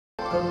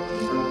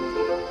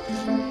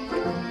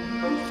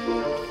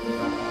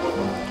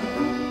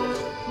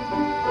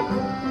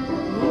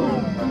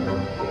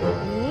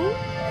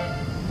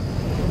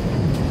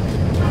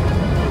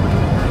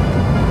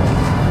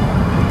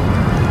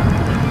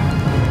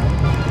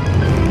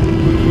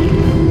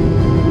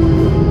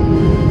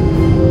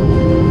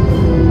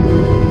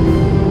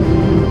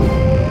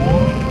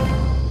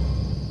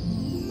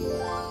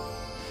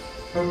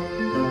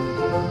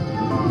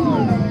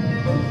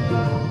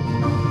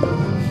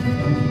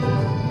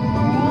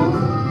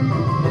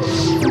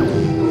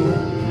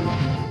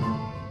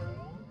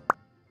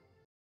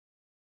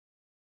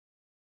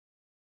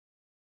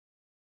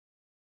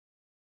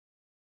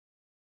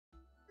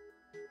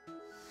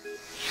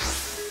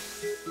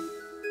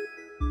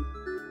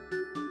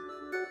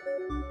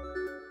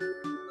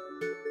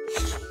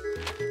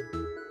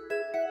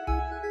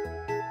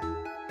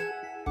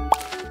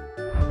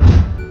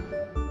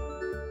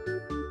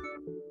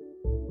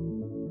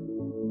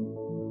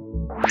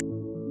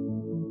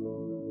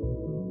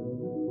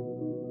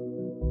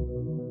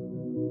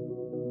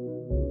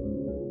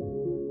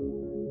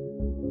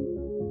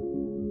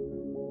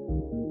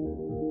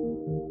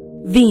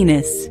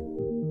Venus.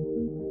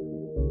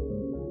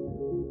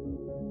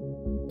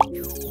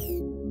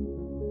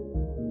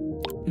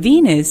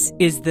 Venus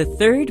is the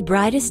third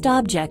brightest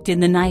object in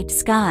the night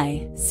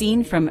sky,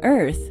 seen from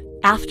Earth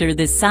after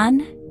the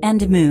Sun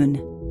and Moon.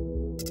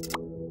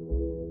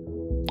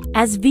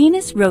 As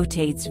Venus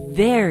rotates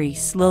very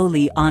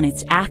slowly on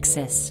its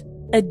axis,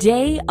 a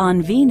day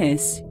on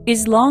Venus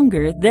is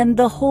longer than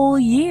the whole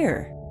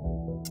year.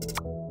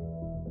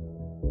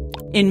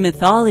 In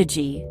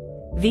mythology,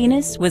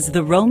 Venus was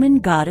the Roman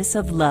goddess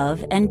of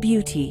love and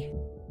beauty.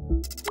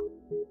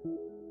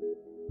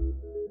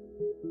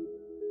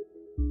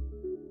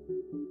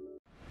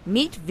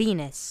 Meet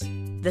Venus,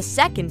 the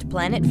second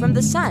planet from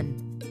the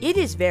Sun. It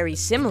is very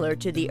similar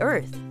to the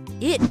Earth.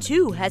 It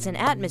too has an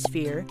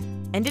atmosphere,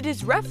 and it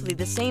is roughly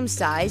the same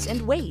size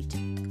and weight.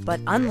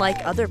 But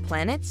unlike other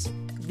planets,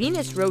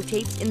 Venus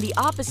rotates in the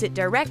opposite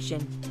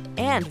direction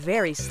and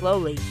very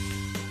slowly.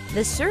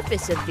 The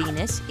surface of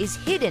Venus is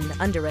hidden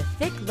under a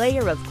thick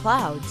layer of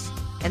clouds,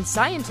 and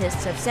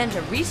scientists have sent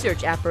a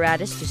research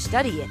apparatus to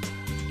study it.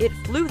 It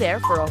flew there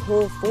for a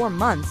whole 4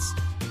 months,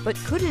 but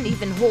couldn't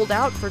even hold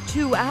out for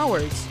 2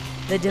 hours.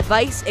 The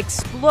device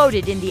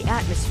exploded in the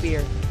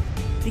atmosphere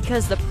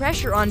because the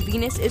pressure on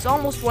Venus is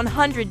almost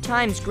 100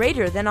 times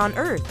greater than on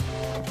Earth.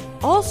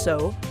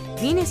 Also,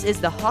 Venus is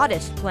the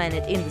hottest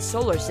planet in the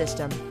solar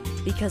system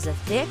because a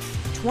thick,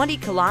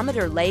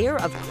 20-kilometer layer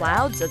of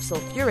clouds of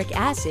sulfuric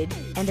acid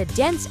and a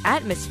dense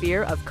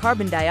atmosphere of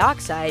carbon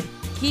dioxide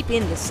keep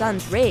in the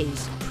sun's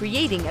rays,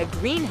 creating a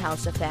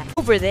greenhouse effect.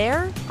 Over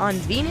there, on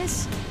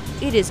Venus,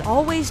 it is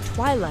always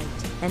twilight,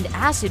 and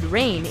acid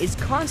rain is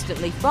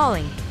constantly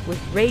falling, with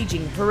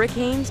raging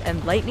hurricanes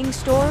and lightning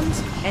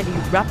storms and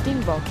erupting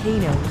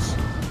volcanoes.